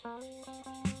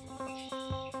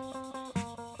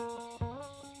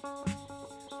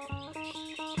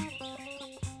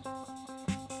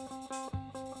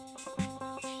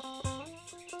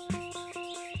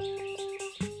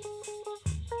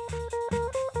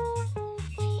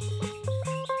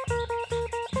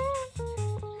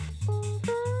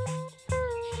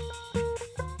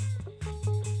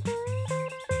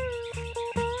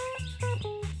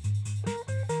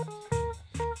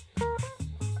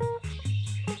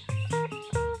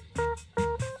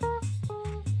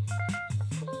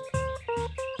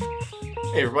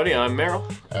Hey everybody, I'm Merrill.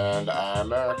 And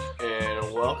I'm Eric.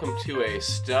 And welcome to a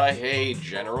Hey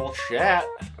General Chat.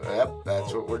 Yep,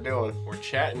 that's what we're doing. We're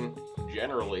chatting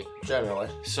generally. Generally.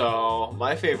 So,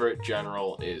 my favorite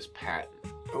general is Patton.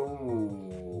 Ooh.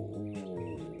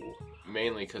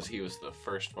 Mainly because he was the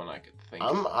first one I could think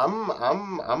I'm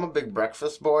a big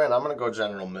breakfast boy, and I'm gonna go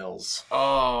General Mills.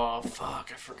 Oh,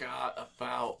 fuck, I forgot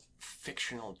about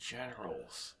fictional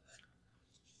generals.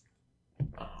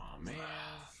 Oh, man.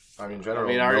 I mean, General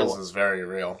Mills is very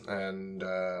real, and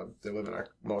they live in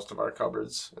most of our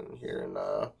cupboards and here in...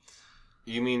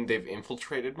 You mean they've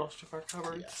infiltrated most of our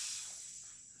cupboards?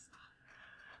 Yes.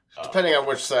 Depending on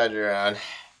which side you're on.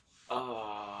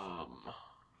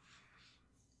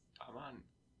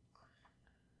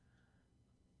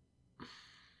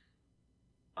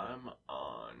 I'm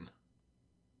on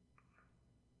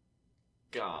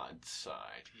God's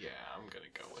side. Yeah, I'm gonna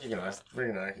go with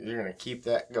that. You're gonna keep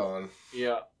that going.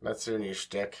 Yeah. That's your new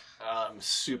shtick. I'm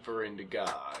super into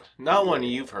God. Not one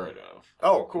you've heard of.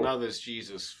 Oh, cool. Not this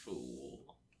Jesus fool.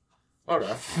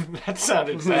 Okay. That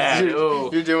sounded bad. You're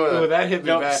doing it. That hit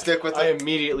me bad. Stick with it. I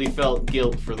immediately felt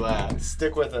guilt for that.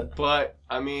 Stick with it. But,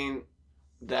 I mean,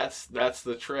 that's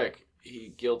the trick.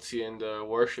 He guilts you into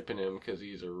worshiping him because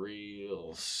he's a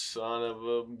real son of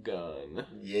a gun.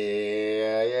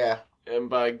 Yeah. And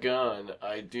by gun,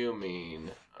 I do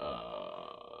mean,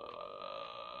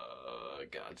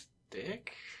 God's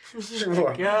dick? Sure.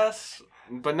 I guess.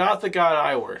 But not the God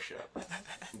I worship.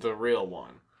 The real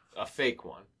one. A fake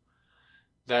one.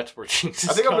 That's where Jesus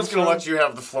I think I'm comes just going to from. let you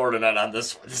have the floor tonight on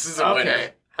this one. This is a winner.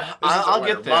 Okay. I'll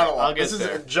get there. Monologue. This is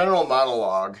a general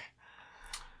monologue.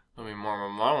 I mean, more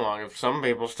of a monologue. If some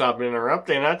people stop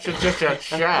interrupting, that's just a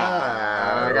chat.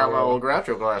 I got my old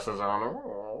Groucho glasses on.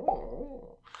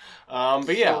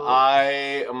 But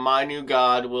yeah, my new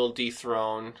god will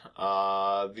dethrone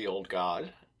the old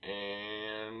god,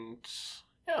 and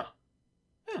yeah,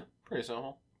 pretty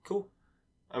simple. Cool.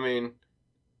 I mean,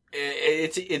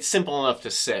 it's simple enough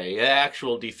to say. The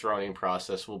actual dethroning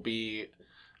process will be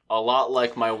a lot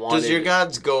like my wanted. Does your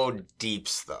gods go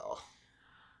deeps though?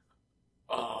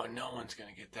 Oh, no one's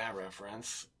gonna get that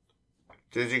reference.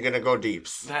 Is he gonna go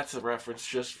deeps? That's a reference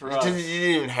just for It us. didn't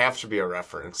even have to be a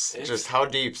reference. Just how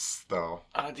deeps though?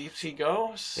 How deep he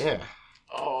goes? Yeah.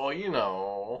 Oh,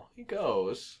 He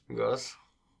goes. He goes.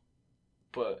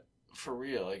 But for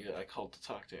real, I called to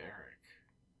talk to Eric.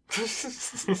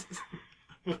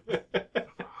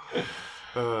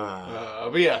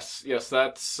 But yes,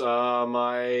 that's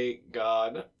my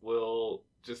god will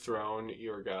dethrone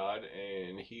your god,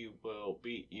 and he will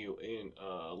beat you in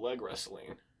leg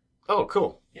wrestling. Oh,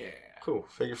 cool. Yeah. Cool.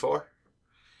 Figure 4.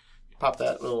 Pop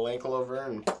that little ankle over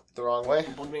and the wrong way.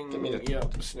 Give me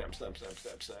yep. Snap.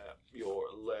 Your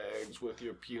legs with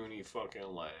your puny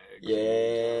fucking legs.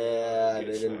 Yeah, they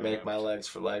didn't make my legs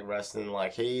for leg wrestling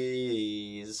like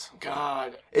he's.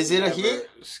 God. Is it a he?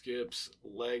 Skips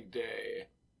leg day.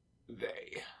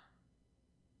 They.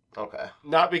 Okay.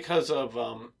 Not because of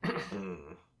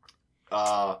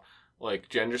like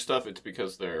gender stuff. It's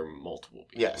because they're multiple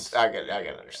beings. Yes, I can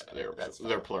understand.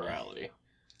 They're plurality.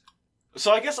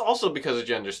 So I guess also because of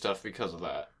gender stuff, because of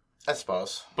that. I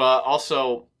suppose. But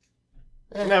also,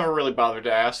 never really bothered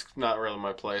to ask. Not really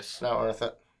my place. Not worth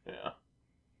it. Yeah.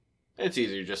 It's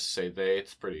easier just to say they.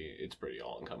 It's pretty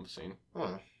all encompassing.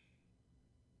 I'll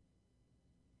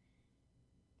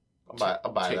buy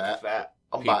that.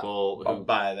 I'll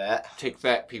buy that. Take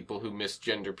that, people who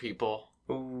misgender people.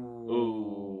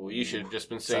 Ooh. You should have just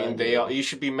been saying they. You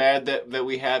should be mad that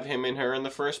we have him and her in the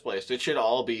first place. It should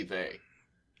all be they.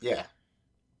 Yeah.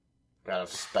 Gotta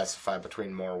specify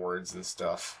between more words and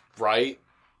stuff. Right?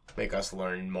 Make us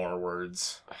learn more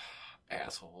words.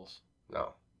 Assholes.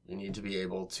 No. You need to be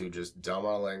able to just dumb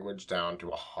our language down to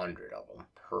 100 of them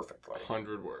perfectly.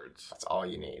 100 words. That's all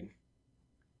you need.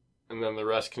 And then the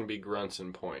rest can be grunts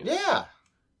and points. Yeah.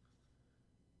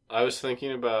 I was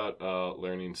thinking about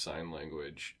learning sign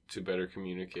language to better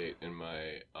communicate in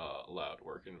my loud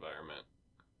work environment.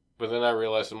 But then I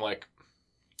realized I'm like,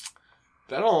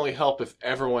 that'll only help if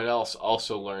everyone else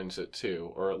also learns it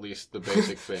too, or at least the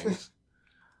basic things.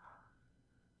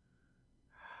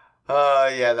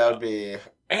 Yeah, that would be...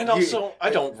 And also, I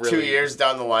don't really... 2 years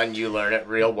down the line, you learn it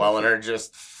real well, and are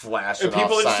just flashing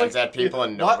off signs at people,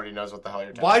 and nobody knows what the hell you're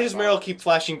talking about. Why does Meryl keep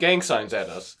flashing gang signs at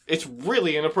us? It's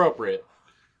really inappropriate.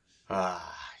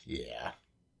 Yeah.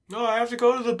 No, I have to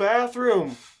go to the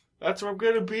bathroom. That's where I'm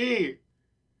gonna be.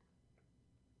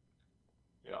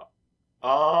 Yeah.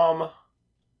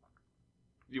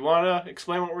 You wanna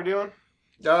explain what we're doing?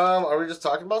 Are we just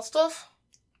talking about stuff?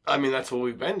 I mean, that's what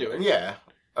we've been doing. Yeah.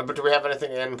 But do we have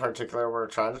anything in particular we're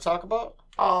trying to talk about?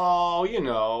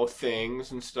 Oh,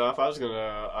 things and stuff. I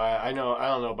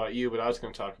don't know about you, but I was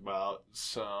gonna talk about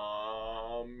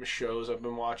some shows I've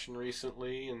been watching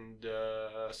recently and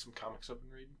some comics I've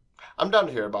been reading. I'm down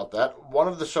to hear about that. One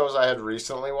of the shows I had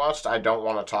recently watched, I don't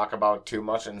want to talk about too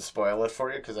much and spoil it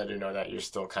for you, because I do know that you're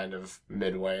still kind of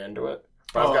midway into it.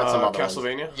 But I've got some other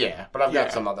Castlevania? ones. Yeah, but I've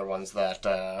got some other ones that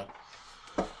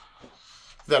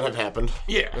have happened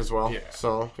as well. Yeah.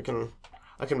 So I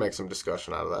can make some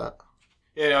discussion out of that.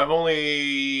 Yeah,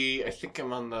 I think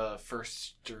I'm on the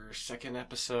first or second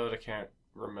episode. I can't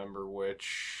remember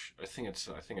which. I think I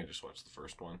just watched the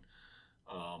first one.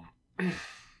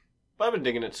 But I've been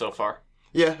digging it so far.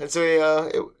 Yeah,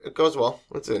 it goes well.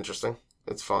 It's interesting.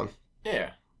 It's fun. Yeah.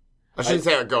 I shouldn't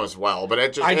say it goes well, but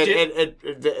it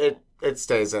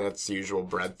stays in its usual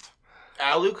breadth.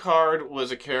 Alucard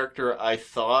was a character I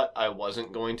thought I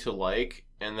wasn't going to like,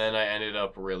 and then I ended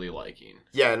up really liking.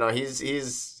 Yeah, no,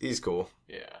 he's cool.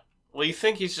 Yeah. Well, you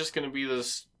think he's just going to be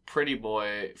this pretty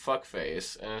boy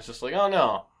fuckface, and it's just like, oh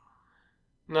no.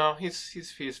 No, he's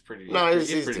pretty. No, he's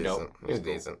pretty decent. dope. He's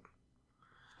decent.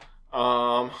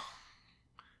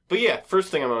 But yeah,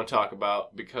 first thing I'm going to talk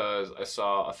about, because I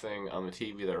saw a thing on the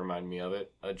TV that reminded me of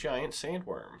it, a giant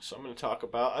sandworm. So I'm going to talk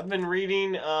about, I've been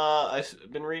reading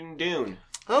Dune.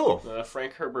 Oh. The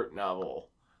Frank Herbert novel.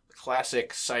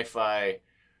 Classic sci-fi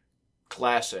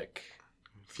classic.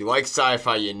 If you like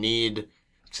sci-fi, you need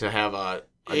to have a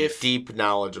deep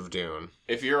knowledge of Dune.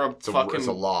 If you're it's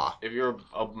a law. If you're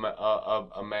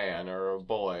a man or a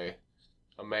boy,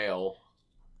 a male,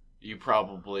 you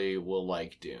probably will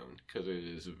like Dune, because it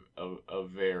is a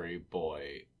very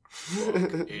boy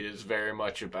book. It is very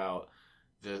much about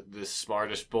the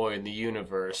smartest boy in the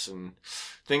universe, and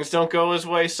things don't go his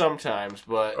way sometimes,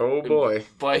 but oh boy,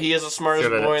 but he is the smartest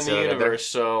boy in the universe,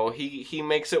 so he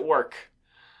makes it work.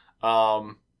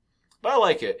 But I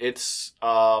like it. It's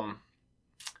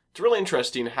really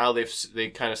interesting how they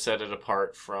kind of set it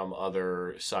apart from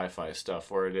other sci-fi stuff,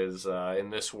 where it is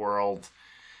in this world,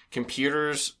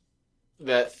 computers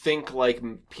that think like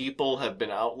people have been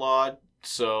outlawed,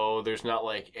 so there's not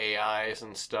like AIs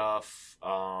and stuff.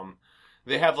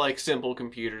 They have like simple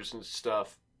computers and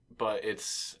stuff, but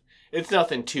it's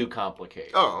nothing too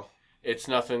complicated. Oh. It's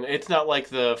not like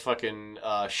the fucking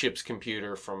ship's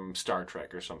computer from Star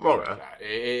Trek or something like that.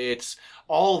 It's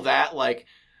all that like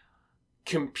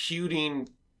computing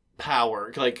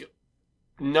power, like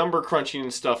number crunching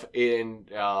and stuff in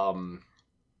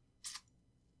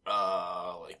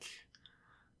like,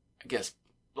 I guess,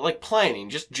 like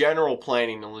planning, just general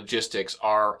planning and logistics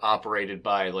are operated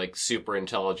by like super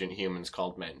intelligent humans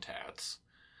called mentats,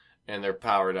 and they're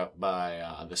powered up by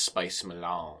the spice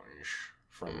melange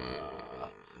from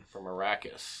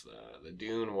Arrakis, the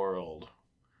Dune world,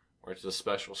 where it's a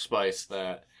special spice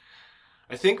that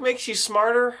I think makes you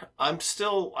smarter. I'm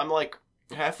like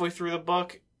halfway through the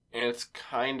book, and it's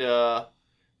kind of,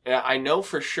 I know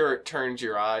for sure it turns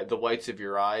the whites of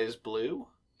your eyes blue.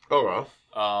 Oh, well.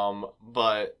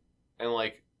 But, and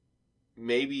like,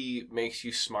 maybe makes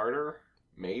you smarter,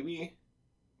 maybe,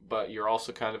 but you're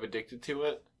also kind of addicted to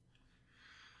it.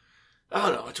 I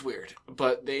don't know, it's weird.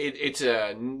 But it's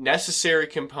a necessary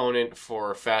component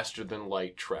for faster than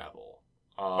light travel.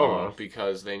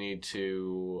 Because they need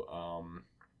to,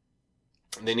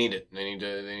 they need it. They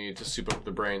need to soup up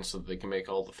the brain so that they can make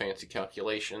all the fancy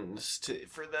calculations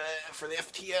for the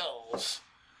FTLs.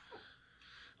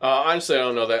 Honestly, I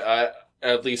don't know that.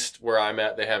 At least where I'm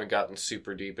at, they haven't gotten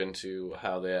super deep into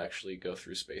how they actually go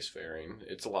through spacefaring.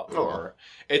 It's a lot more.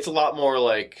 It's a lot more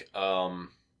like kind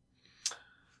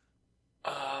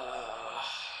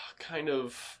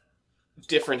of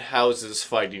different houses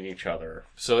fighting each other.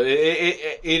 So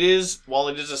it is, while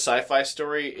it is a sci-fi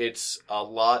story, it's a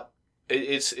lot. It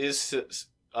is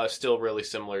still really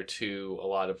similar to a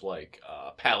lot of like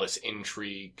palace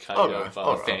intrigue kind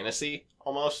of fantasy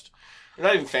almost.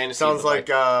 Not even fantasy. Sounds like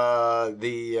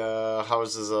the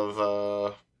houses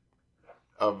of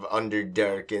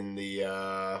Underdark in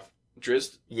the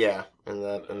Drizzt. Yeah, in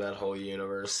that whole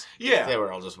universe. Yeah, they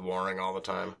were all just warring all the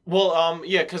time. Well,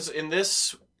 yeah, because in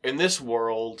this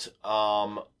world,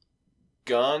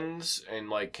 guns and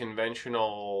like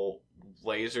conventional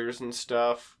lasers and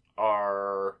stuff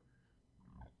aren't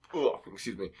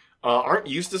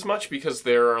used as much, because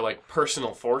there are like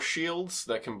personal force shields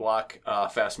that can block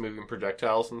fast moving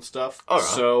projectiles and stuff.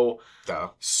 So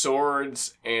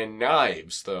swords and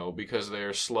knives, though, because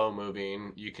they're slow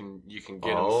moving, you can get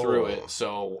them through it.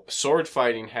 So sword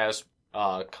fighting has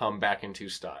come back into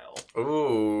style.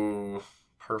 Ooh,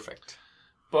 perfect.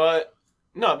 But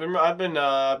no, I've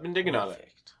been digging on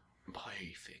it.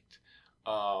 Perfect.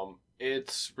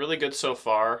 It's really good so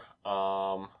far.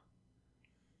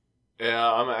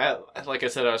 Yeah, like I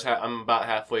said, I'm about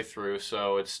halfway through,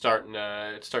 so it's starting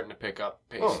to pick up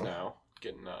pace now,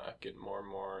 getting more and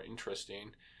more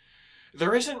interesting.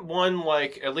 There isn't one,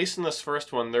 like, at least in this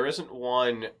first one, there isn't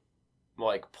one,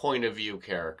 like, point of view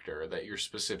character that you're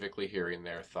specifically hearing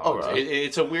their thoughts. Okay.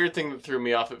 It's a weird thing that threw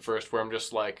me off at first, where I'm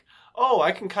just like, oh,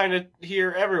 I can kind of hear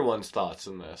everyone's thoughts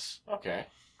in this. Okay,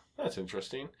 that's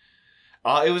interesting.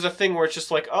 It was a thing where it's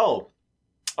just like, oh,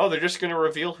 they're just going to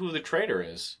reveal who the traitor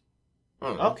is.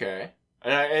 Okay.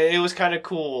 And it was kind of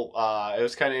cool. It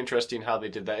was kind of interesting how they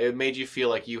did that. It made you feel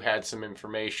like you had some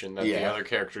information that the other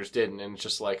characters didn't. And it's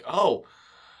just like, oh,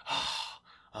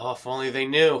 if only they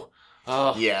knew.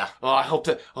 Oh, yeah. Oh, I hope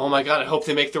that. Oh my God, I hope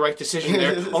they make the right decision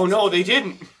there. Oh no, they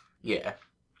didn't. Yeah.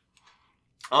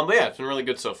 But yeah, it's been really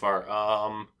good so far.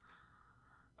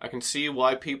 I can see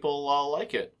why people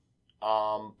like it.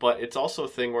 But it's also a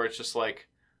thing where it's just like,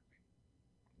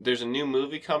 there's a new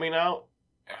movie coming out.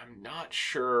 I'm not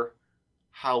sure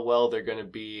how well they're going to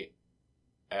be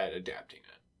at adapting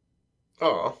it.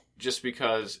 Oh. Just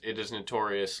because it has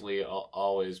notoriously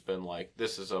always been like,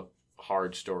 this is a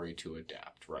hard story to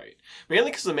adapt, right?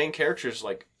 Mainly because the main character is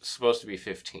like supposed to be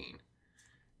 15.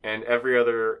 And every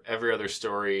other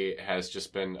story has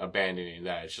just been abandoning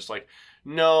that. It's just like,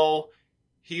 no,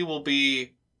 he will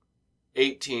be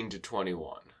 18 to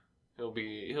 21. He'll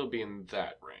be in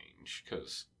that range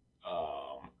because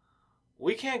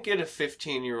we can't get a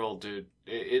 15-year-old to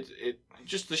it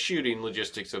just the shooting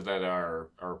logistics of that are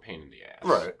a pain in the ass,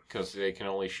 right? Because they can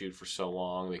only shoot for so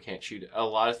long. They can't shoot a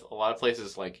lot of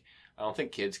places. Like, I don't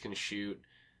think kids can shoot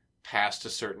past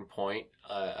a certain point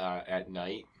at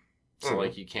night. So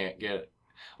like you can't get,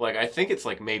 like, I think it's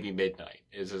like maybe midnight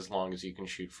is as long as you can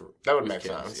shoot for. That would make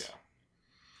sense.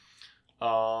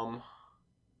 Yeah.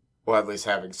 Well, at least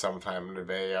having some time of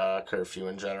a curfew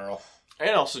in general,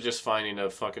 and also just finding a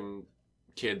fucking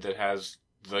kid that has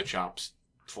the chops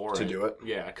to do it.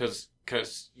 Yeah, because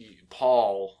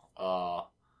Paul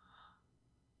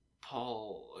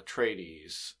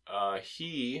Atreides,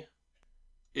 he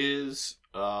is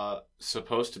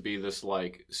supposed to be this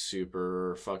like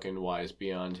super fucking wise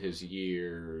beyond his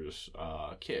years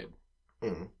kid.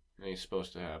 Mm-hmm. And he's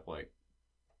supposed to have like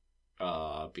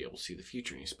be able to see the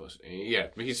future, and he's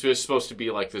supposed to be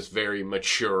like this very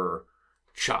mature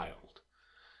child.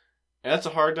 And that's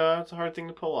a hard thing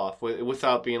to pull off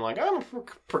without being like, I'm a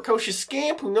precocious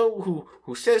scamp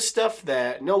who says stuff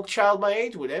that no child my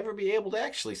age would ever be able to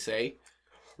actually say.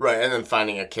 Right, and then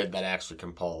finding a kid that actually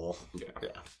can pull. Yeah.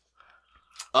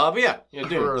 But yeah,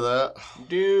 Dune. Heard of that.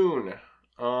 Dune.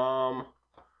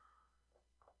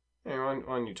 Hey, why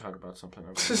don't you talk about something?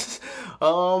 Okay.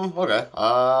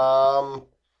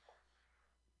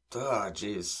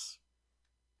 Jeez.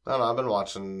 I don't know, I've been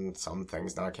watching some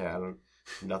things now.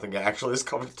 Nothing actually is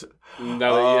coming to.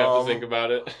 Now that you have to think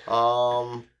about it.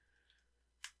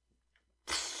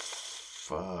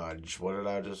 Fudge. What did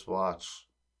I just watch?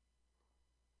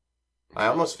 I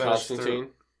almost finished Constantine?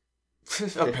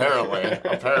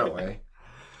 Apparently.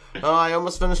 I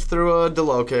almost finished through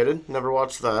Delocated. Never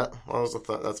watched that.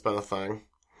 That's been a thing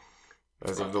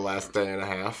as of the last day and a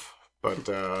half. But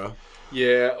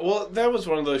yeah, well, that was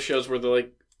one of those shows where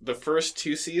the first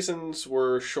 2 seasons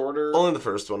were shorter. Only the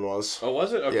first one was. Oh,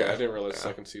 was it? Okay, yeah, I didn't realize the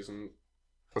second season.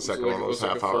 The second one was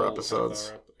half-hour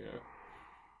episodes. Yeah.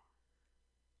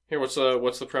 Here, what's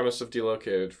the premise of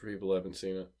Delocated for people who haven't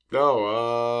seen it?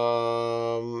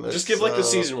 No, just give like the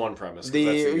season 1 premise.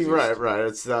 Right.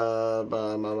 It's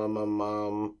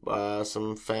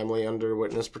some family under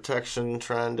witness protection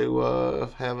trying to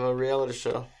have a reality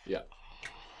show. Yeah.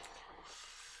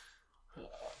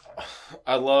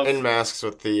 I love in masks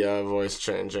with the voice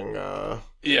changing.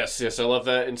 Yes, I love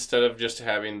that. Instead of just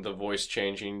having the voice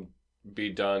changing be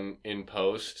done in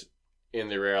post, in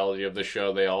the reality of the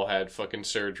show, they all had fucking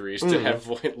surgeries to have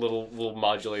little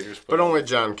modulators. But only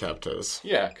John kept his.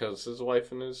 Yeah, because his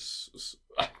wife and his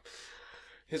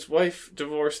wife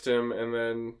divorced him and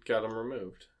then got him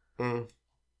removed. Mm.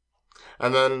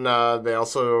 And then they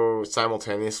also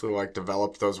simultaneously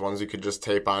developed those ones you could just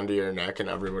tape onto your neck, and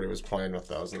everybody was playing with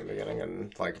those in the beginning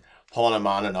and pulling them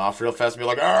on and off real fast and be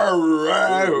like, yeah,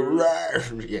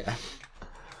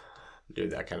 do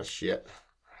that kind of shit.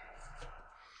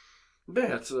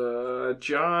 That's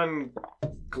John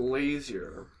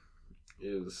Glazer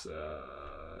is I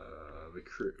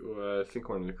think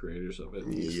one of the creators of it.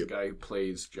 He's the guy who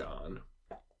plays John.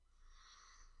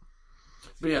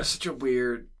 But yeah, such a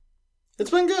weird.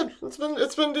 It's been good. It's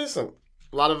been decent.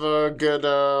 A lot of good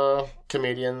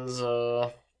comedians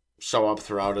show up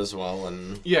throughout as well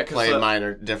and Yeah, play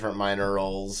different minor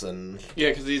roles and yeah,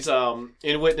 because he's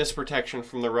in witness protection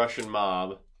from the Russian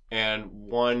mob, and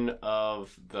one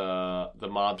of the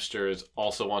mobsters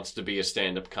also wants to be a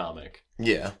stand-up comic.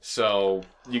 yeah. So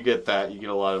you get that. You get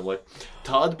a lot of like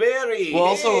Todd Barry. Well,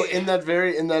 also in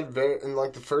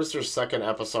like the first or second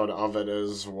episode of it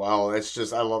as well, it's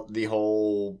just I love the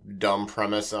whole dumb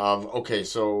premise of okay,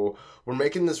 so we're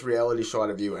making this reality show out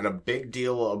of you, and a big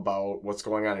deal about what's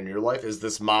going on in your life is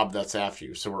this mob that's after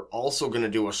you. So we're also going to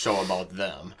do a show about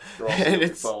them, and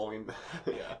it's following.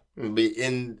 Yeah, be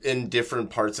in different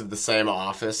parts of the same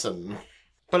office, and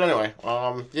but anyway,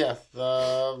 yeah,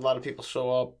 a lot of people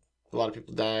show up, a lot of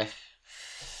people die.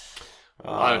 A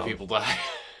lot of people die.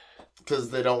 Because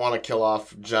they don't want to kill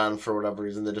off John for whatever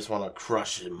reason. They just want to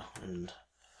crush him. And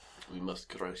we must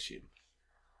crush him.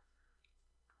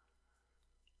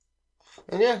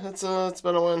 And yeah, it's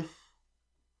been a win.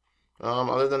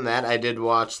 Other than that, I did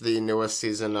watch the newest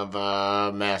season of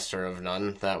Master of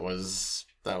None. That was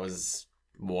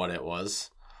what it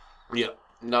was. Yeah.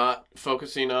 Not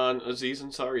focusing on Aziz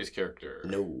Ansari's character.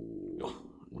 No.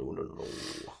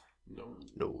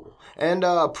 And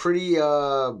pretty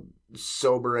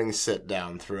sobering sit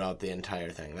down throughout the entire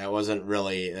thing.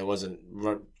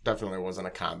 Definitely wasn't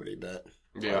a comedy bit.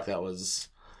 Yeah. Like that was,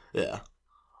 yeah.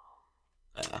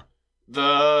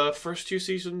 The first two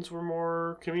seasons were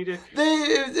more comedic.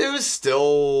 It was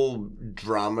still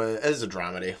drama. It was a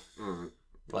dramedy. Mm.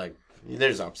 Like,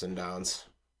 there's ups and downs.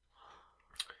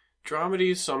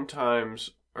 Dramedies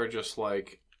sometimes are just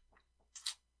like,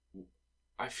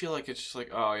 I feel like it's just like,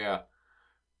 oh yeah,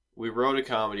 we wrote a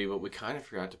comedy, but we kind of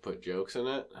forgot to put jokes in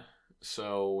it.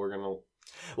 So we're going to...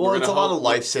 Well, it's a lot of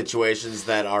life situations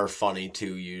that are funny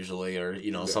too, usually, or,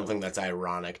 something that's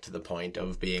ironic to the point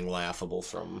of being laughable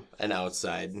from an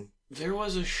outside. There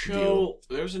was a show...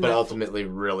 But ultimately,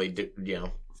 really,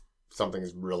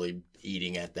 something's really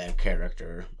eating at that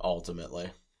character,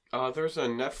 ultimately. There's a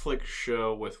Netflix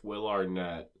show with Will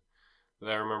Arnett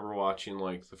that I remember watching,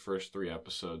 like, the first 3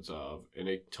 episodes of, and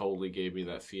it totally gave me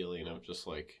that feeling of just,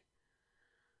 like,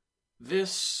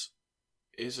 this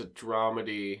is a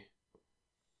dramedy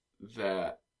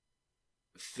that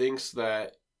thinks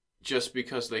that just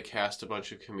because they cast a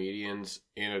bunch of comedians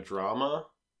in a drama,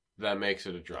 that makes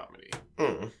it a dramedy.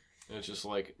 Mm. And it's just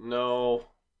like, no.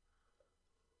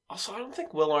 Also, I don't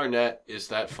think Will Arnett is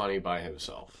that funny by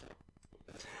himself.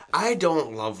 I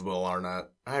don't love Will Arnett.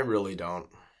 I really don't.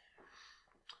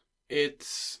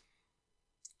 It's...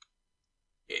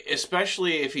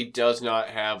 Especially if he does not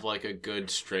have, like, a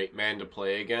good straight man to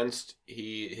play against,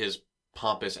 his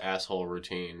pompous asshole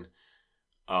routine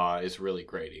is really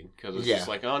grating. Because it's just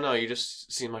like, oh no, you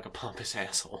just seem like a pompous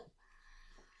asshole.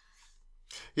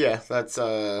 Yeah, that's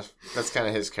kind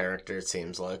of his character, it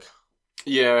seems like.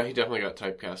 Yeah, he definitely got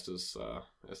typecast as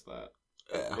that.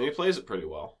 Yeah. And he plays it pretty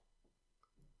well.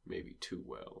 Maybe too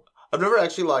well. I've never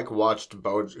actually, watched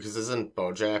BoJack, because isn't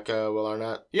BoJack Will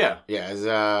Arnett? Yeah. Yeah,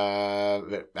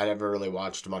 I never really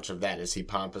watched much of that. Is he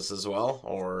pompous as well,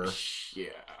 or? Yeah.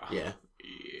 Yeah.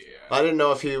 I didn't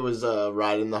know if he was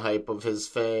riding the hype of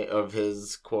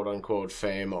his quote-unquote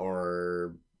fame,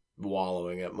 or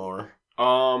wallowing it more.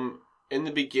 In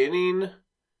the beginning,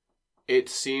 it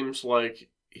seems like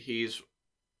he's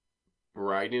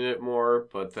writing it more,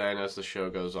 but then as the show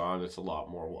goes on, it's a lot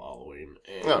more wallowing.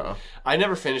 And I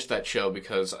never finished that show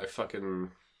because I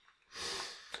fucking...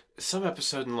 Some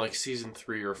episode in, season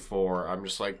 3 or 4, I'm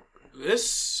just like,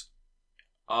 this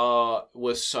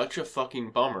was such a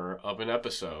fucking bummer of an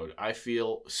episode. I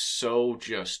feel so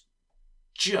just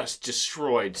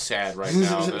destroyed sad right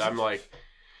now that I'm like,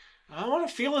 I don't want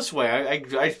to feel this way.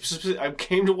 I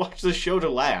came to watch the show to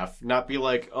laugh, not be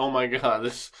like, oh my god,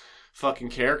 this fucking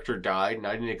character died, and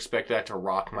I didn't expect that to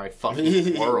rock my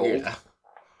fucking world. Yeah.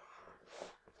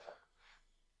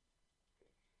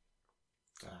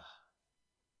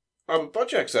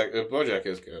 BoJack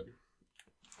is good.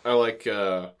 I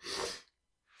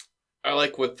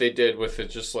like what they did with it.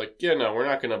 Just like, yeah, no, we're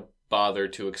not gonna bother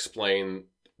to explain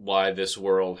why this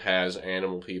world has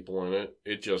animal people in it.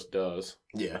 It just does.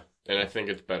 Yeah. And I think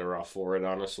it's better off for it,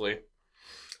 honestly.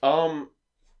 What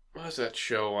was that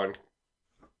show on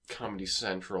Comedy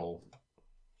Central?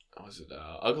 Was it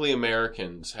Ugly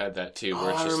Americans had that too?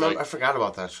 Where it's just I forgot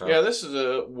about that show. Yeah, this is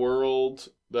a world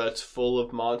that's full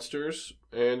of monsters,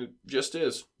 and it just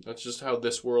is. That's just how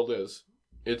this world is.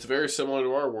 It's very similar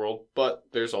to our world, but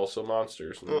there's also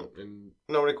monsters. And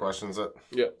nobody questions it.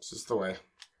 Yeah. It's just the way.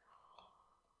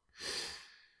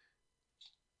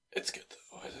 It's good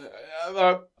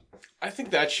though. I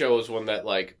think that show is one that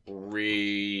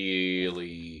really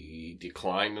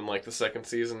declined in the second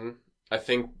season. I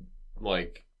think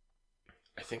like,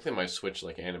 I think they might switch,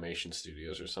 like, animation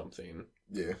studios or something.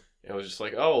 Yeah. It was just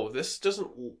like, oh, this doesn't,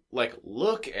 like,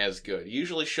 look as good.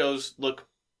 Usually shows look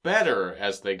better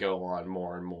as they go on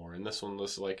more and more. And this one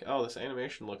was like, oh, this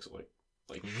animation looks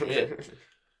like shit.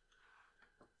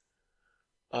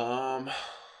 Yeah,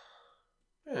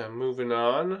 moving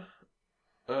on.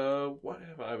 What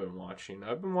have I been watching?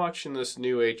 I've been watching this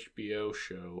new HBO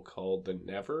show called The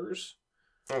Nevers.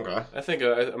 Okay. I think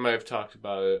I might have talked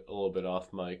about it a little bit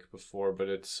off mic before, but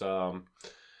it's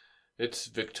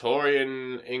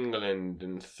Victorian England,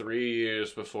 and 3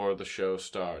 years before the show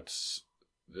starts,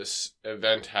 this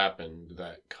event happened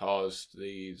that caused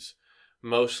these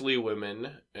mostly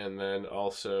women, and then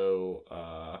also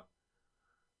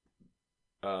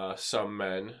some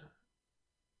men,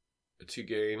 to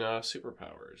gain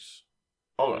superpowers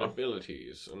and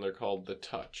abilities, and they're called the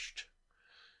Touched.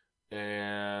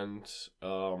 And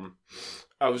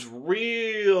I was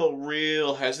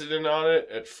real hesitant on it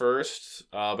at first,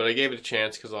 but I gave it a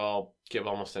chance because I'll give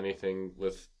almost anything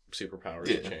with superpowers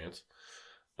a chance.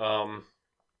 And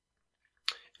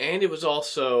it was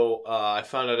also, I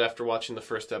found out after watching the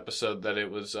first episode that it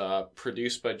was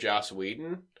produced by Joss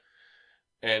Whedon.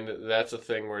 And that's a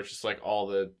thing where it's just like all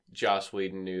the Joss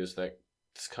Whedon news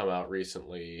that's come out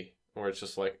recently, where it's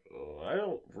just like, oh, I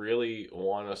don't really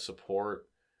want to support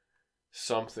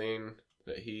something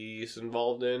that he's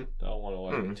involved in. I don't want to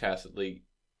like tacitly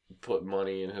put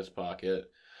money in his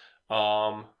pocket.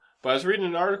 But I was reading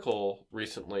an article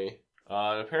recently,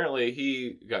 and apparently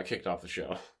he got kicked off the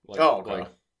show. Like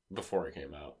before it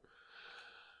came out.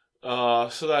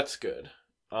 So that's good.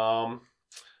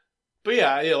 But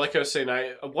yeah, like I was saying,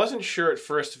 I wasn't sure at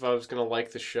first if I was gonna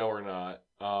like the show or not.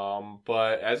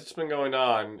 But as it's been going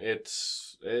on,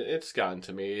 it's gotten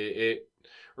to me. It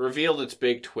revealed its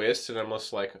big twist, and I'm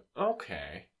just like,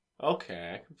 okay, I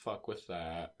can fuck with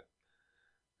that.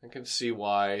 I can see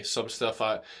why some stuff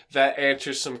that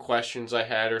answers some questions I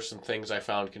had or some things I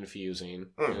found confusing.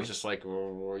 Mm-hmm. It's just like,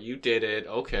 oh, you did it,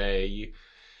 okay, you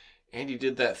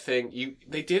did that thing.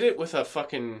 They did it with a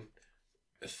fucking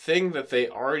thing that they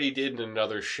already did in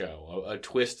another show, a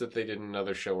twist that they did in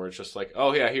another show, where it's just like,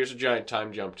 oh yeah, here's a giant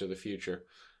time jump to the future.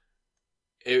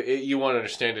 You won't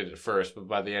understand it at first, but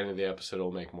by the end of the episode,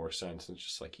 it'll make more sense. And it's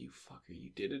just like, you fucker, you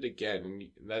did it again. And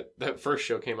that first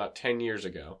show came out 10 years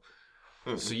ago.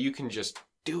 Mm-hmm. So you can just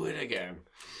do it again.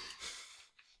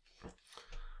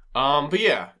 But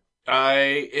yeah,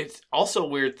 it's also a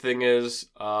weird thing is,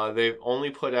 they've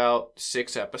only put out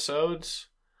 6 episodes,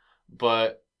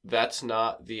 but that's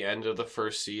not the end of the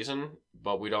first season,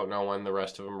 but we don't know when the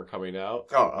rest of them are coming out.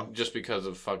 Oh. Just because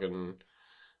of fucking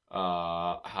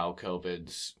how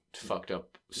COVID's fucked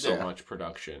up so much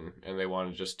production, and they want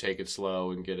to just take it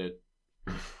slow and get it,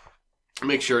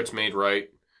 make sure it's made right.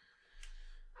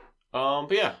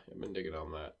 But yeah, I've been digging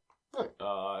on that.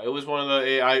 It was one of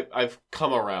the I've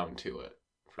come around to it.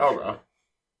 Sure.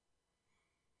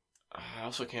 I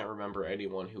also can't remember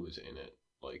anyone who was in it.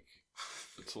 Like,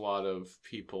 it's a lot of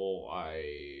people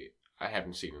I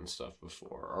haven't seen in stuff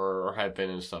before, or have been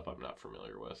in stuff I'm not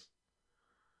familiar with.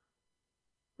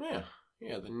 Yeah,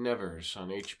 The Nevers on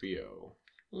HBO.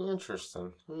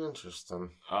 Interesting.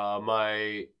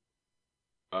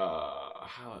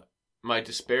 My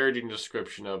disparaging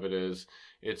description of it is,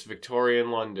 it's Victorian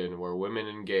London where women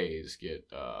and gays get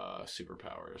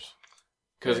superpowers.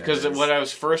 Because when I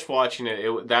was first watching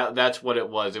it, that's what it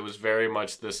was. It was very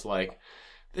much this like,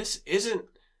 this isn't,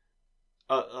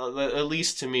 at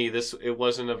least to me, it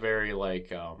wasn't a very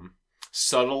like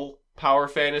subtle power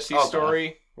fantasy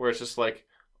story where it's just like,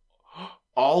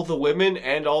 all the women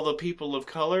and all the people of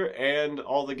color and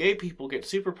all the gay people get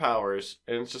superpowers,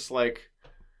 and it's just like,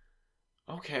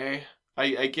 okay,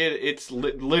 I get it. It's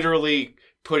literally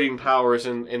putting powers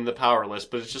in the powerless,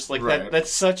 but it's just like that's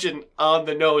such an on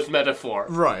the nose metaphor,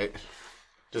 right?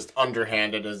 Just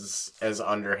underhanded as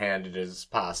underhanded as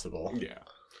possible. Yeah,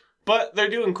 but they're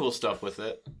doing cool stuff with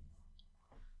it.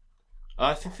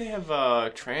 I think they have a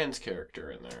trans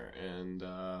character in there, and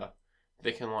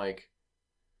they can like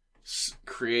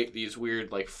create these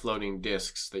weird like floating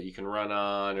discs that you can run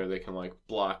on, or they can like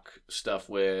block stuff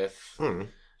with. Yeah,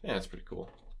 it's pretty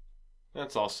cool.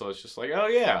 That's also, it's just like, oh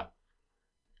yeah,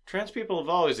 trans people have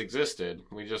always existed.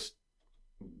 We just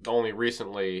only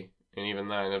recently, and even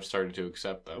then, have started to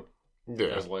accept them. Yeah.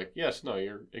 It's like, yes, no,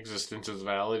 your existence is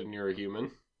valid and you're a human.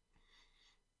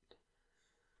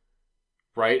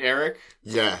 Right, Eric?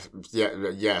 Yes.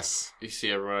 You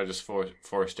see everyone, I just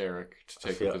forced Eric to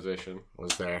take a position.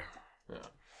 Was there. Yeah.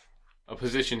 A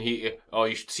position you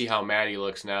should see how mad he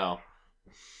looks now.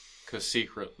 Because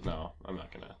no, I'm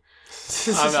not going to.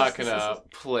 I'm not gonna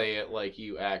play it like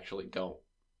you actually don't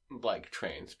like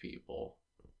trans people.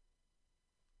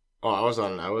 Oh, I was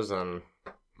on.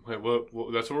 Wait, what?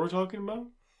 That's what we're talking about?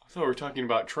 I thought we were talking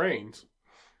about trains.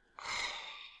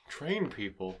 Train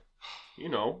people. You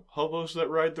know, hobos that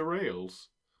ride the rails.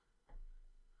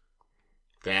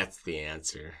 That's the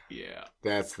answer. Yeah.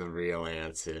 That's the real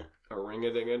answer. A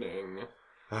ring-a-ding-a-ding.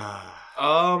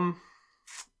 I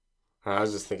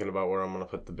was just thinking about where I'm gonna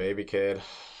put the baby kid.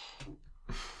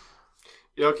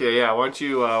 Okay, yeah. Why don't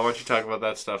you talk about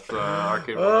that stuff?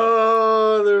 Arcade.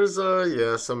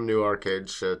 There's some new arcade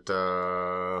shit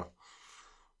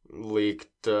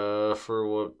leaked for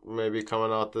what may be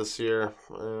coming out this year,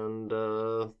 and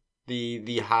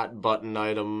the hot button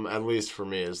item, at least for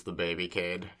me, is the baby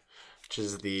cade, which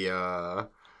is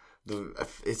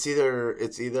it's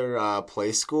either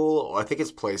Play School, or I think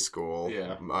it's Play School.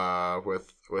 Yeah.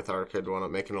 With our kid one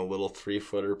up making a little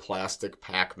 3-footer plastic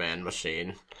Pac-Man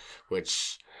machine,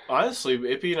 which honestly,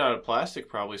 it being out of plastic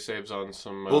probably saves on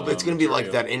some. Well, it's gonna material. be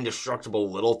like that indestructible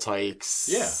Little Tykes.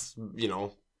 Yeah. You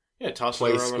know. Yeah, toss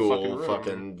Play it around School. the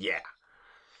fucking room.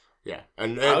 Yeah.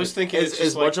 And I was thinking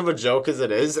as much of a joke as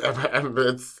it is,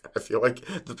 I feel like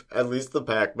at least the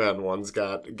Pac-Man one's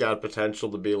got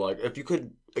potential to be like, if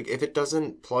it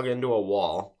doesn't plug into a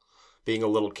wall, being a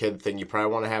little kid thing, you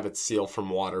probably want to have it seal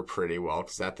from water pretty well,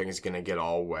 because that thing is going to get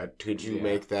all wet. Could you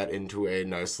make that into a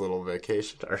nice little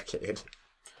vacation arcade?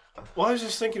 Well, I was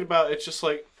just thinking about it's just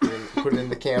like put it in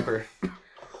the camper.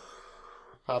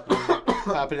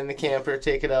 Pop it in the camper,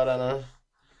 take it out on a...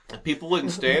 People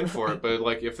wouldn't stand for it, but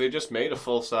like if they just made a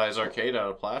full-size arcade out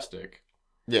of plastic,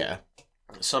 yeah,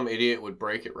 some idiot would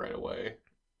break it right away.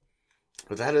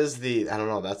 But that is it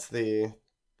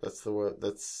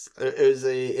is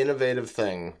a innovative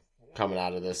thing coming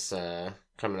out of this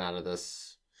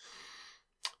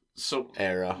so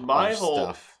era. My of whole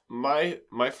stuff.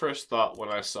 my first thought when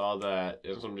I saw that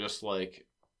is I'm just like,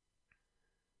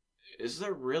 is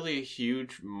there really a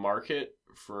huge market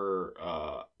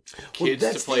for kids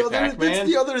to play Pac-Man? That's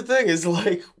the other thing is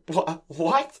like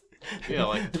what? Yeah,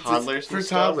 like toddlers for and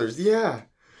stuff. Toddlers, yeah.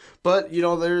 But you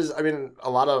know, there's a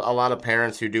lot of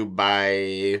parents who do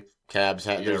buy cabs.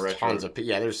 There's tons of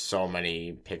there's so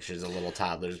many pictures of little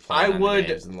toddlers playing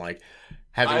games and like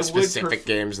having specific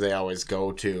games they always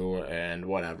go to and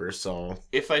whatever. So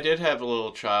if I did have a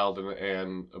little child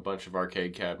and a bunch of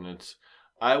arcade cabinets,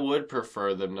 I would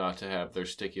prefer them not to have their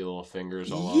sticky little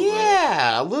fingers all over it.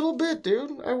 Yeah, a little bit,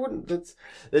 dude. I wouldn't.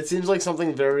 It seems like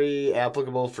something very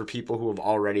applicable for people who have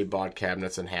already bought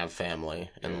cabinets and have family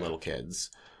and little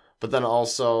kids. But then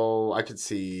also, I could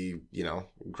see,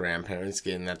 grandparents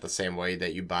getting that the same way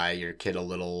that you buy your kid a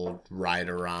little ride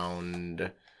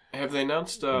around. Have they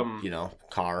announced,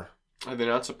 car? Have they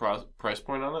announced a price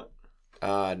point on it?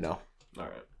 No. All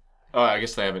right. Oh, I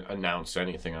guess they haven't announced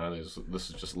anything on it. This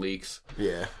is just leaks.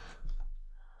 Yeah.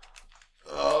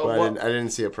 I didn't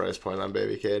see a price point on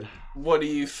Baby Kid. What do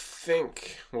you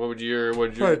think? What would your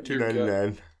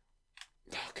 $2.99?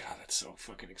 Oh god, that's so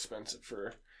fucking expensive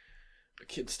for a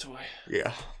kid's toy.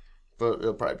 Yeah, but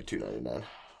it'll probably be $2.99.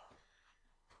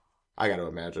 I got to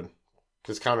imagine,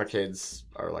 because countercades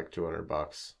are like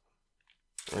 $200.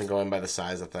 And going by the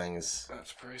size of things,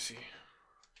 that's pricey.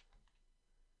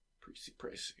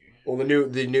 Pricey. Well, the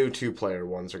new 2-player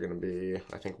ones are going to be,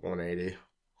 I think, $180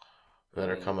 that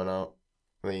are coming out.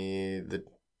 The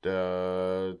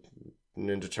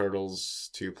Ninja Turtles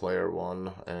 2-player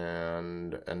one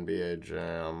and NBA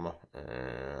Jam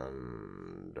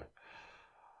and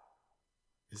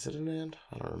is it an and?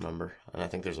 I don't remember. And I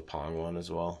think there's a Pong one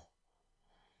as well.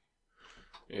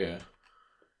 Yeah,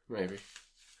 maybe.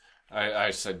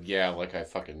 I said yeah, like I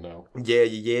fucking know. Yeah.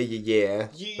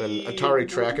 And Atari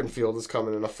Track and Field is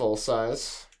coming in a full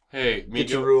size. Hey, get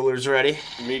your rulers ready.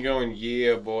 Me going,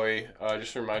 yeah, boy.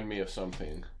 Just remind me of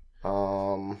something.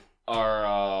 Our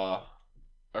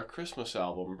Christmas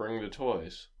album, Bring the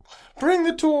Toys. Bring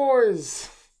the toys.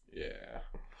 Yeah.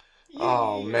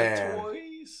 Oh man.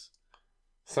 Toys.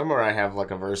 Somewhere I have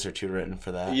like a verse or two written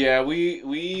for that. Yeah,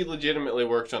 we legitimately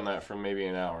worked on that for maybe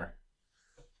an hour.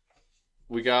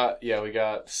 We got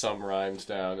some rhymes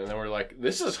down, and then we're like,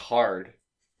 this is hard.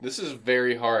 This is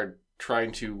very hard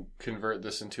trying to convert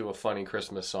this into a funny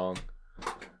Christmas song.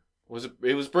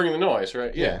 It was Bringing the Noise,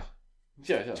 right? Yeah.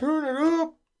 Turn it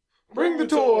up. Bring the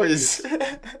toys.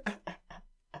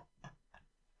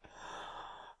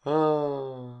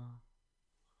 But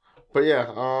yeah,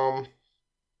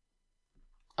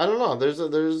 I don't know.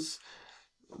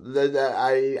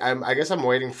 I guess I'm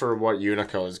waiting for what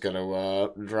Unico is gonna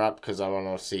drop, because I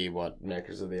want to see what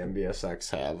makers of the MBSX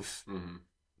have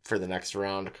for the next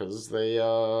round, because they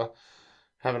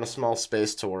having a small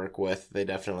space to work with, they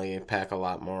definitely pack a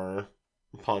lot more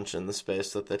punch in the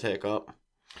space that they take up.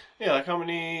 Yeah, like how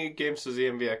many games does the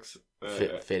MVX?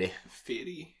 50. 50?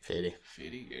 50.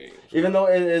 50 games. Even though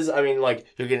it is, I mean, like,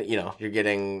 you're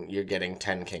getting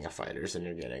 10 King of Fighters, and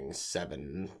you're getting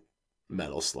 7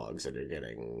 Metal Slugs, and you're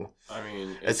getting... I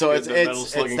mean, Metal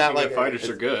Slug and not King like of Fighters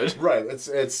are good. Right,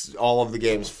 it's all of the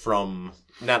games from,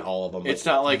 not all of them, it's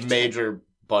not like major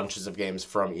bunches of games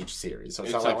from each series. So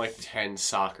it's not like 10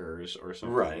 Soccers or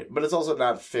something. Right, but it's also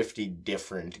not 50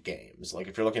 different games. Like,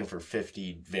 if you're looking for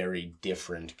 50 very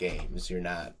different games, you're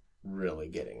not really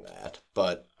getting that.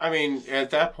 But I mean, at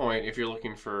that point, if you're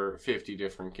looking for 50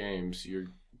 different games, you're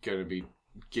going to be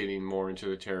getting more into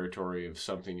the territory of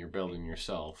something you're building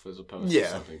yourself as opposed to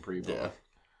something pre-built.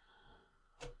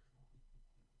 Yeah.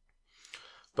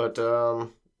 But,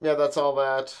 yeah, that's all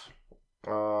that.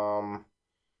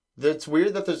 It's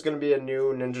weird that there's going to be a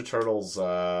new Ninja Turtles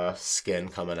skin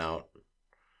coming out.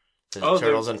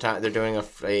 Turtles in Time. They're doing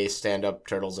a stand-up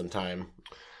Turtles in Time.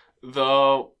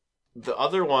 The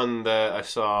other one that I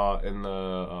saw in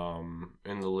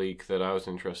the leak that I was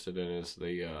interested in is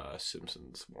the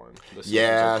Simpsons one.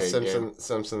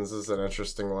 Simpsons is an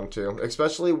interesting one too,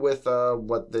 especially with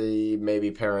what they may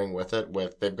be pairing with it.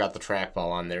 They've got the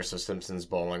trackball on there, so Simpsons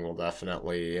bowling will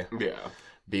definitely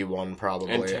be one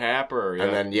probably. And Tapper,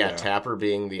 and then Tapper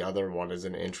being the other one is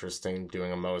an interesting,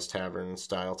 doing a Moe's Tavern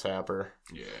style Tapper.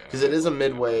 Yeah, because it is a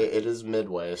midway. It is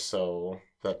midway, so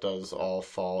that does all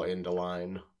fall into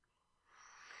line.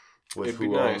 With It'd who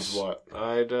be nice. owns what.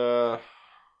 I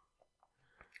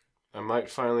might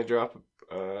finally drop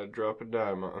a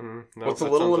dime. What's a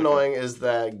little annoying is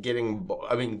that getting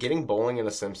bowling in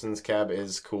a Simpsons cab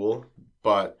is cool,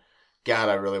 but God,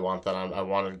 I really want that. I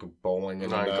wanted bowling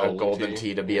in Golden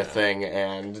Tee to be a thing,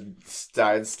 and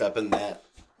sidestepping that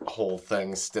whole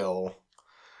thing still,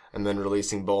 and then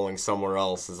releasing bowling somewhere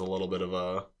else is a little bit of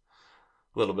a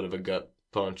gut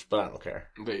punch, but I don't care.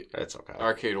 It's okay.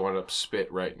 Arcade wound up spit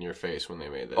right in your face when they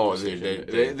made that. Oh, decision.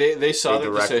 They saw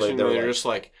the decision and they're just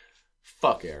like,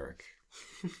 "Fuck Eric."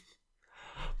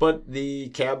 But the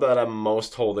cab that I'm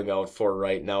most holding out for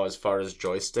right now, as far as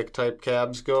joystick type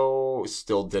cabs go,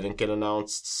 still didn't get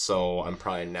announced. So I'm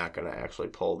probably not gonna actually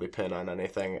pull the pin on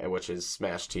anything, which is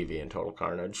Smash TV and Total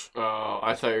Carnage. Oh,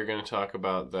 I thought you were gonna talk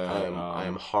about that. I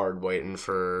am hard waiting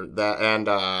for that and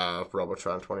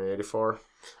Robotron 2084.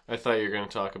 I thought you were going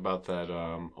to talk about that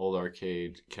old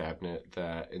arcade cabinet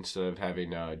that instead of having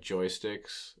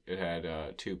joysticks, it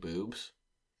had 2 boobs.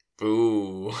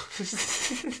 Ooh.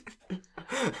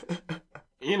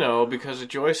 Because a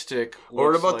joystick...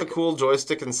 Or what about the cool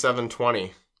joystick in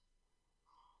 720?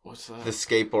 What's that? The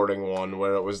skateboarding one,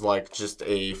 where it was like just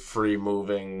a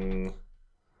free-moving...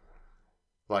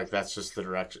 Like, that's just the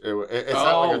direction. It's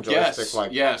not like a joystick,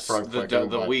 front clicking.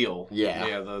 The wheel. Yeah.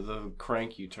 Yeah, the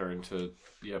crank you turn to,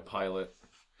 pilot.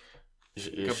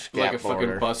 Like a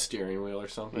fucking bus steering wheel or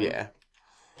something. Yeah.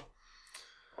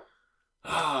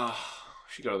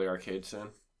 Should go to the arcade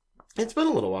soon. It's been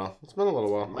a little while. I'm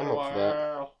up for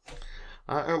that.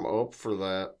 I am up for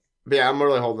that. But yeah, I'm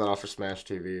really holding off for Smash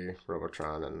TV,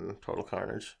 Robotron, and Total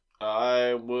Carnage.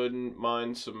 I wouldn't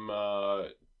mind some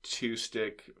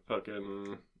 2-stick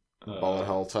fucking bullet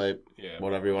hell type,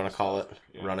 whatever you want to call it,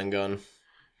 run and gun.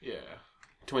 Yeah,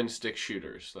 twin stick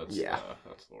shooters. That's the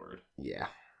word. Yeah.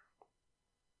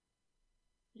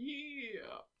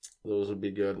 Yeah. Those would be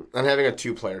good. I'm having a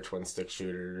 2-player twin stick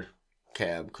shooter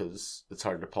cab because it's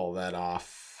hard to pull that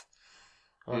off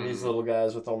on these little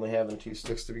guys with only having 2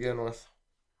 sticks to begin with.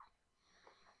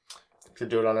 Could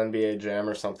do it on NBA Jam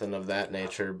or something of that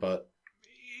nature, but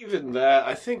even that,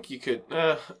 I think you could.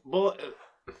 You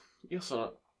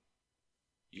also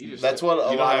you just that's have,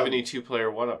 what you don't have any 2-player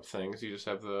 1-up things. You just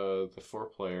have the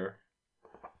 4-player.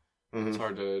 Mm-hmm. It's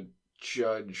hard to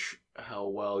judge how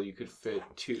well you could fit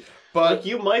 2. But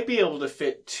you might be able to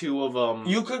fit 2 of them.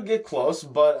 You could get close,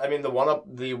 but I mean the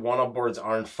 1-up boards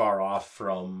aren't far off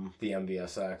from the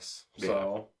MVSX,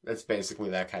 so it's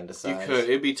basically that kind of size.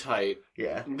 It'd be tight.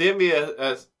 Yeah, the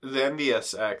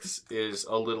MVSX is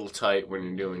a little tight when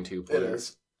you're doing 2 players. It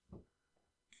is.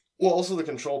 Well, also the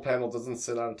control panel doesn't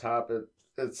sit on top.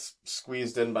 It's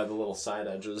squeezed in by the little side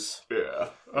edges. Yeah.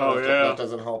 That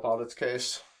doesn't help out its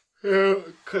case. Yeah,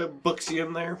 kind of books you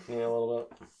in there. Yeah, a little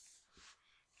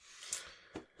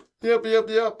bit.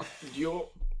 Yep.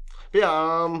 Yeah,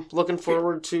 I'm looking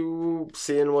forward to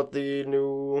seeing what the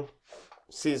new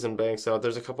season banks out.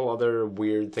 There's a couple other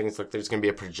weird things, like there's going to be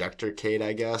a projectorcade,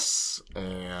 I guess,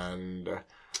 and...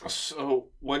 So,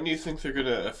 when do you think they're going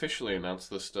to officially announce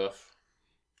this stuff?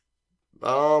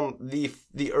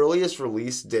 The earliest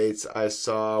release dates I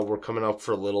saw were coming up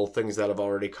for little things that have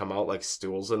already come out, like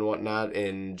stools and whatnot,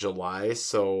 in July.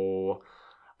 So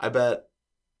I bet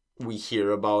we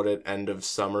hear about it end of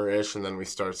summer-ish, and then we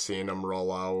start seeing them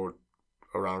roll out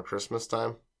around Christmas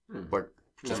time. Like,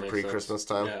 just pre-Christmas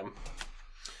time. Yeah.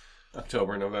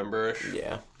 October, November-ish.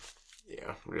 Yeah.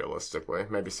 Yeah, realistically.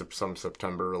 Maybe some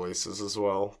September releases as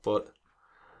well. But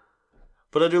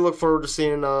I do look forward to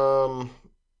seeing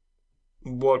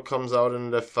what comes out,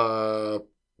 and if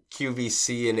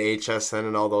QVC and HSN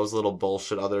and all those little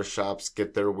bullshit other shops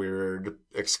get their weird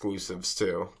exclusives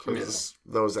too. Because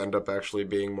those end up actually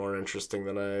being more interesting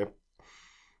than I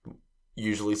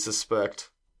usually suspect.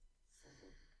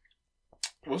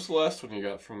 What's the last one you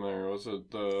got from there? Was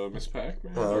it the Miss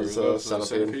Pac-Man? It was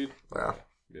Centipede. Yeah.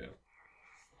 Yeah.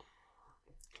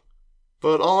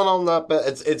 But all in all, not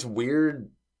bad. It's weird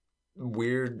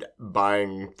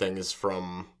buying things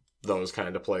from those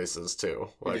kind of places too.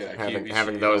 Like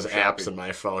having those apps in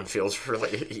my phone feels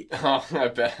really. Oh, I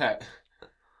bet.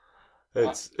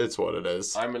 It's what it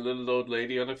is. I'm a little old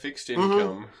lady on a fixed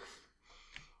income.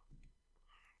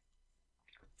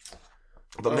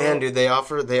 But man, dude, they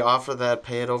offer that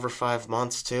pay it over 5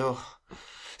 months too.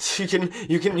 So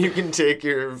you can take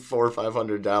your $400 or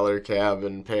 $500 cab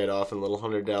and pay it off in little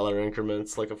 $100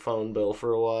 increments like a phone bill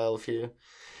for a while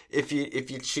if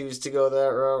you choose to go that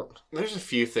route. There's a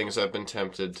few things I've been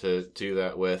tempted to do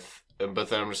that with, but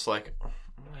then I'm just like,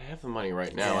 I have the money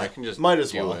right now. I can just might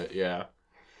as do well. it. Yeah.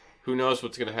 Who knows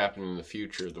what's going to happen in the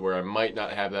future where I might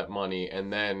not have that money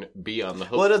and then be on the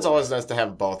hook. Well, it's always nice to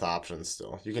have both options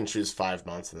still. You can choose 5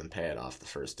 months and then pay it off the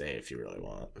first day if you really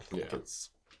want. Yeah.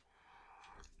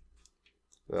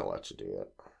 They'll let you do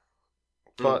it.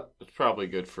 But it's probably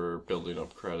good for building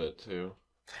up credit too.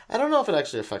 I don't know if it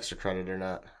actually affects your credit or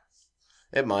not.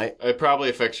 It might. It probably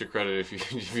affects your credit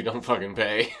if you don't fucking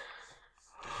pay.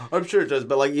 I'm sure it does,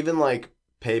 but like even like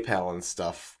PayPal and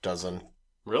stuff doesn't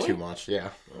too much. Yeah.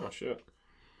 Oh shit.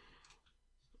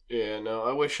 Yeah, no,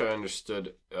 I wish I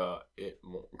understood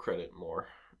credit more,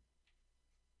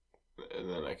 and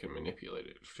then I can manipulate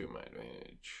it to my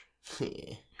advantage.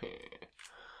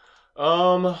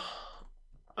 We're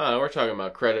talking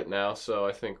about credit now, so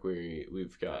I think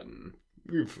we've gotten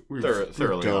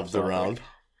thoroughly delved around.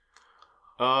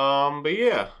 But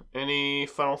yeah, any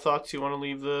final thoughts you want to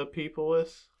leave the people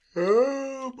with?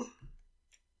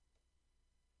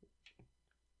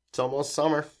 It's almost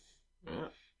summer. Yeah.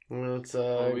 It's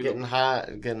getting hot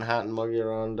and muggy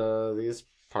around these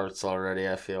parts already,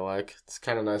 I feel like. It's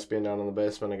kind of nice being down in the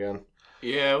basement again.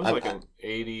 Yeah, it was like an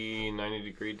 80, 90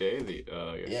 degree day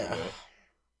yesterday. Yeah.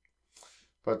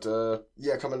 But,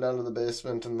 coming down to the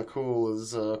basement and the cool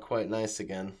is quite nice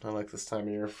again. I like this time of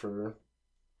year for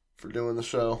doing the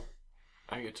show.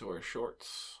 I get to wear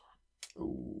shorts.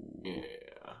 Ooh. Yeah,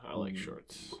 I like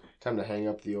shorts. Time to hang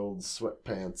up the old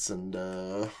sweatpants and,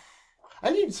 I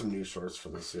need some new shorts for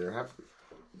this year.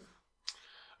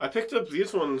 I picked up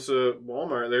these ones at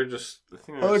Walmart. They're just, I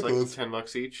think they're just like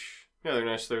 $10 each. Yeah, they're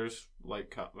nice. There's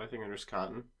like, I think they're just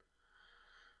cotton.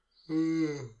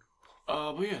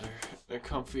 But yeah, they're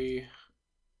comfy.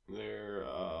 They're,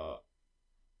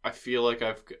 I feel like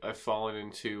I've fallen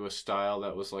into a style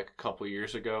that was like a couple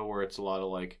years ago where it's a lot of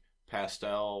like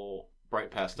bright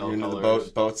pastel You're colors. Into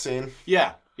the boat scene?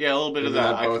 Yeah, a little bit of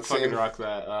that. I can fucking scene? rock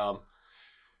that.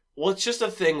 Well, it's just a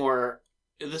thing where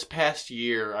this past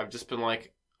year I've just been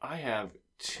like, I have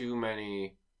too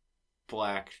many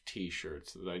black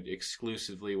t-shirts that I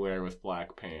exclusively wear with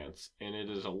black pants, and it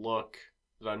is a look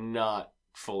that I'm not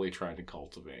fully trying to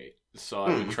cultivate. So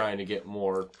I've been trying to get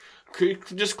more,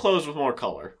 just clothes with more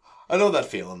color. I know that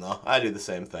feeling though. I do the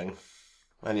same thing.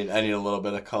 I need a little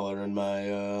bit of color in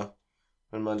my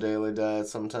daily diet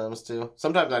sometimes too.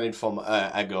 Sometimes I need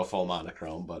I go full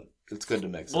monochrome, but it's good to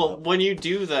mix it up. Well, when you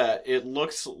do that, it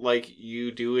looks like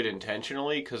you do it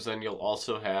intentionally, because then you'll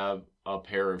also have a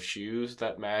pair of shoes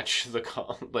that match the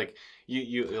like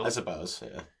you. I suppose,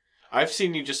 yeah. I've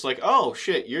seen you just like, oh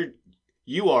shit,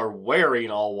 you are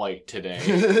wearing all white today.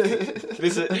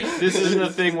 This isn't a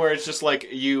thing where it's just like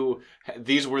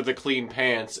these were the clean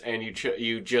pants and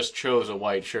you just chose a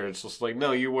white shirt. It's just like,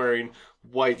 no, you're wearing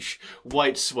white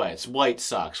sweats, white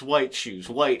socks, white shoes,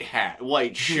 white hat,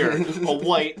 white shirt, a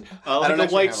white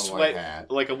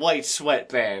like a white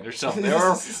sweatband or something.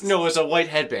 Or no, it was a white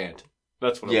headband.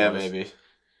 That's what it was. Yeah, maybe.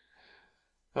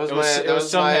 That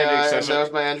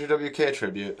was my Andrew WK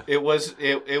tribute.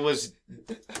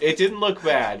 It didn't look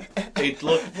bad. It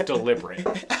looked deliberate.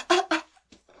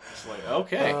 It's like,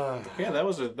 okay, that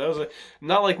was a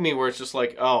not like me where it's just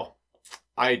like, oh,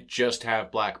 I just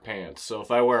have black pants, so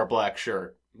if I wear a black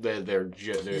shirt, They're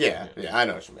yeah, I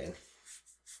know what you mean.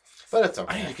 But it's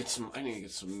okay. I need to get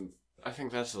some. I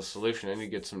think that's the solution. I need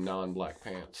to get some non-black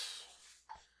pants.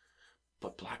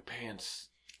 But black pants.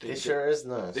 It sure is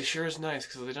nice. They sure is nice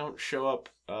because they don't show up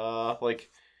like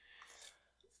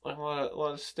a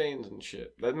lot of stains and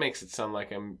shit. That makes it sound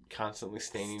like I'm constantly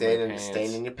staining my pants.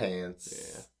 Staining your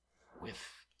pants. Yeah.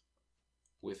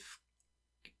 With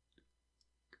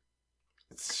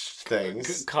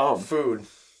things. Cum. Food.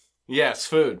 Yes,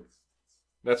 food.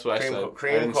 That's what I said.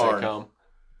 Cream corn. Say cum.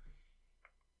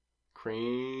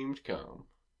 Creamed cum.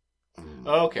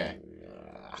 Okay.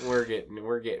 We're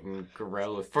getting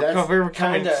gross. We're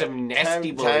becoming some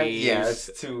nasty boys. Yeah,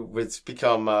 it's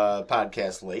become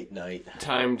podcast late night.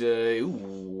 Time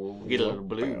to get a little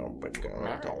blue.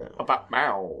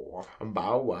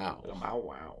 Bow wow.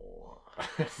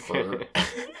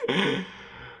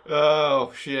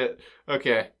 Oh shit.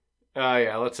 Okay.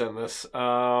 Yeah, let's end this.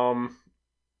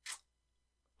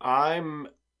 I'm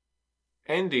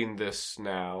ending this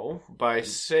now by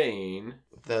saying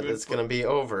that it's gonna be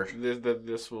over.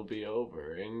 This will be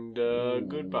over, and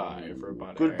goodbye,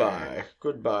 everybody.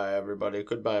 Goodbye, everybody.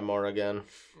 Goodbye, Morrigan.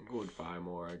 Goodbye,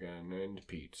 Morrigan, and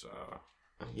pizza.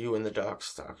 You and the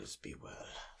Darkstalkers be well.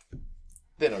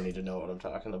 They don't need to know what I'm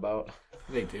talking about.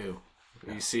 They do.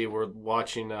 You see, we're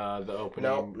watching the opening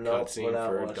cutscene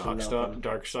for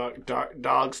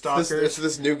Dogstalkers. It's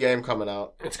this new game coming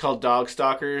out. It's called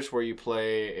Dogstalkers, where you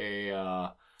play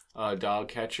a dog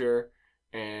catcher,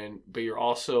 but you're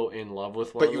also in love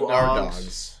with one of the dogs. But you are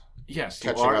dogs. Yes, you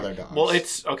are. Catching other dogs. Well,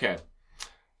 it's okay.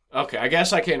 Okay, I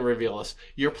guess I can reveal this.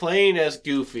 You're playing as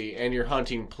Goofy, and you're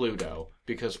hunting Pluto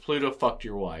because Pluto fucked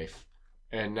your wife.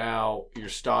 And now you're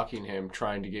stalking him,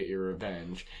 trying to get your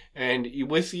revenge. And you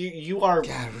are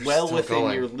well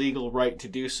within your legal right to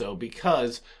do so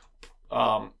because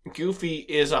Goofy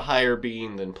is a higher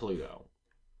being than Pluto.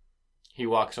 He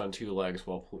walks on 2 legs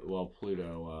while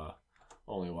Pluto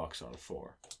only walks on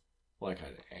 4, like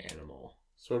an animal.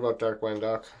 So what about Darkwing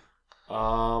Duck?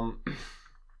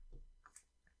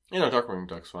 Darkwing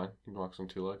Duck's fine. He walks on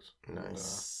 2 legs.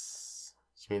 Nice.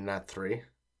 You mean not 3?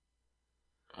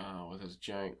 With his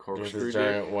giant corkscrew. With his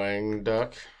giant wang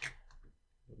duck.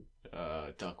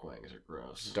 Duck wangs are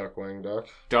gross. Darkwing Duck.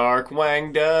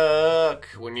 Darkwing Duck.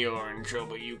 When you're in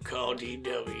trouble, you call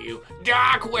DW.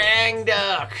 Darkwing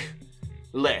Duck.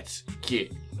 Let's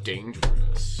get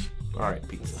dangerous. All right,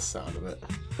 pizza. That's the sound of it.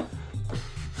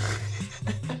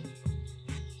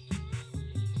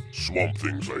 Swamp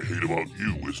Things I Hate About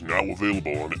You is now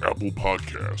available on Apple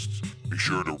Podcasts. Be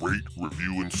sure to rate,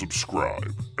 review, and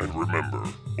subscribe. And remember,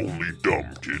 only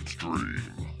dumb kids dream.